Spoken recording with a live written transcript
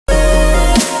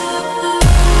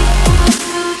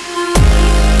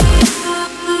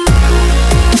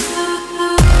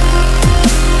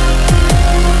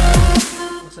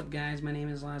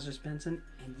Benson,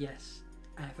 and yes,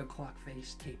 I have a clock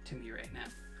face taped to me right now.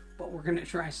 But we're gonna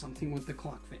try something with the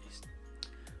clock face.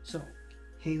 So,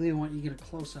 Haley, I want you to get a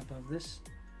close-up of this,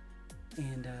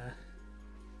 and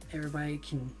everybody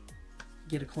can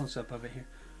get a close-up of it here.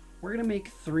 We're gonna make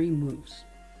 3 moves,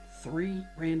 3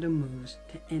 random moves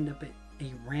to end up at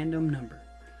a random number.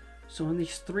 So on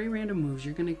these 3 random moves,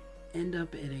 you're gonna end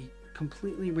up at a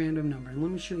completely random number. And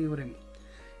let me show you what I mean.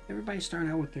 Everybody start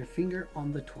out with their finger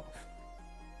on the 12.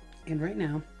 And right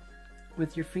now,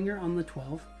 with your finger on the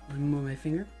 12, let me move my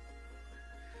finger.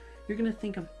 You're gonna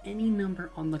think of any number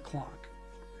on the clock,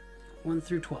 1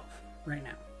 through 12, right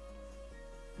now.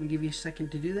 I'm gonna give you a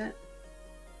second to do that.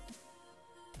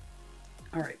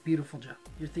 All right, beautiful job.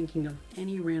 You're thinking of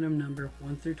any random number,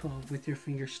 1 through 12, with your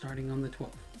finger starting on the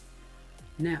 12.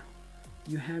 Now,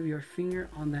 you have your finger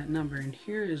on that number, and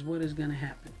here is what is gonna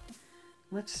happen.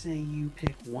 Let's say you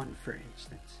pick 1, for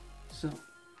instance. So,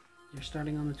 you're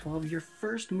starting on the 12. Your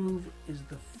first move is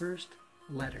the first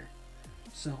letter.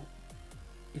 So,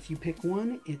 if you pick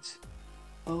 1, it's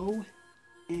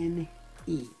O-N-E.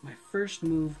 My first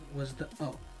move was the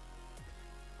O.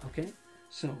 Okay?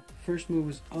 So, first move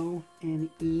was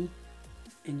O-N-E,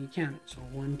 and you count it. So,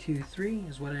 1, 2, 3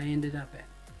 is what I ended up at.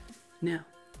 Now,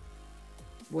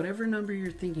 whatever number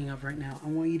you're thinking of right now, I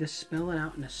want you to spell it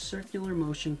out in a circular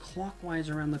motion clockwise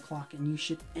around the clock, and you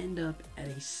should end up at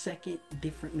a second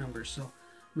different number. So, I'm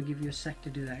going to give you a sec to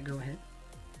do that. Go ahead.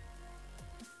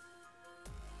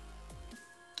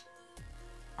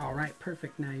 All right,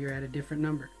 perfect. Now you're at a different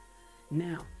number.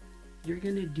 Now, you're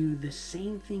going to do the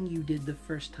same thing you did the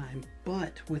first time,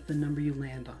 but with the number you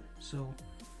land on. So,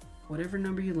 whatever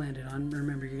number you landed on,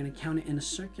 remember, you're going to count it in a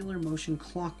circular motion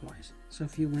clockwise. So,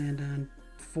 if you land on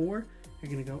 4,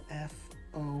 you're going to go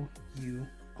F-O-U-R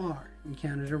and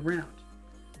count it around.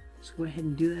 So, go ahead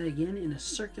and do that again in a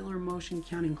circular motion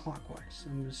counting clockwise. So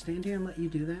I'm going to stand here and let you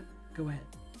do that. Go ahead.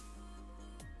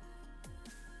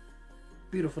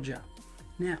 Beautiful job.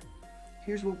 Now,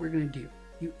 here's what we're going to do.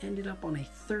 You ended up on a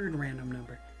 3rd random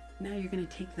number. Now you're going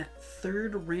to take that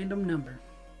 3rd random number.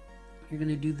 You're going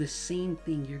to do the same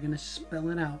thing. You're going to spell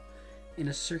it out in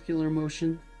a circular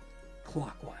motion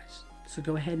clockwise. So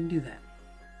go ahead and do that.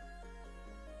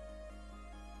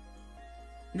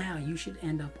 Now you should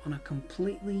end up on a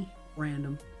completely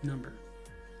random number.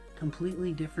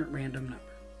 Completely different random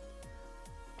number.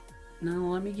 Now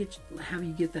let me have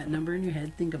you get that number in your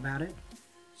head. Think about it.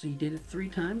 So you did it 3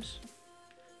 times.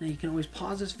 Now you can always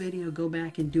pause this video, go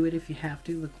back and do it if you have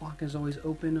to. The clock is always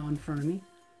open on front of me.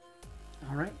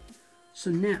 Alright,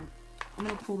 so now I'm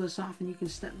going to pull this off and you can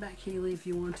step back, Haley, if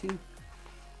you want to.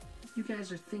 You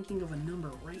guys are thinking of a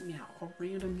number right now, a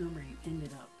random number you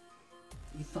ended up.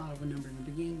 You thought of a number in the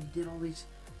beginning, you did all these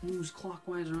moves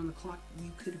clockwise around the clock.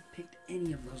 You could have picked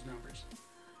any of those numbers.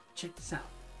 Check this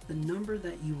out. The number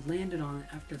that you landed on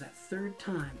after that 3rd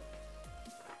time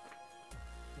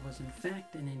was in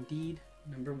fact and indeed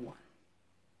number 1,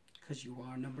 because you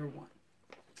are number 1.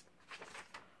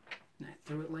 And I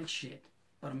threw it like shit,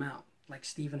 but I'm out, like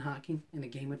Stephen Hawking in a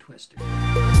game of Twister.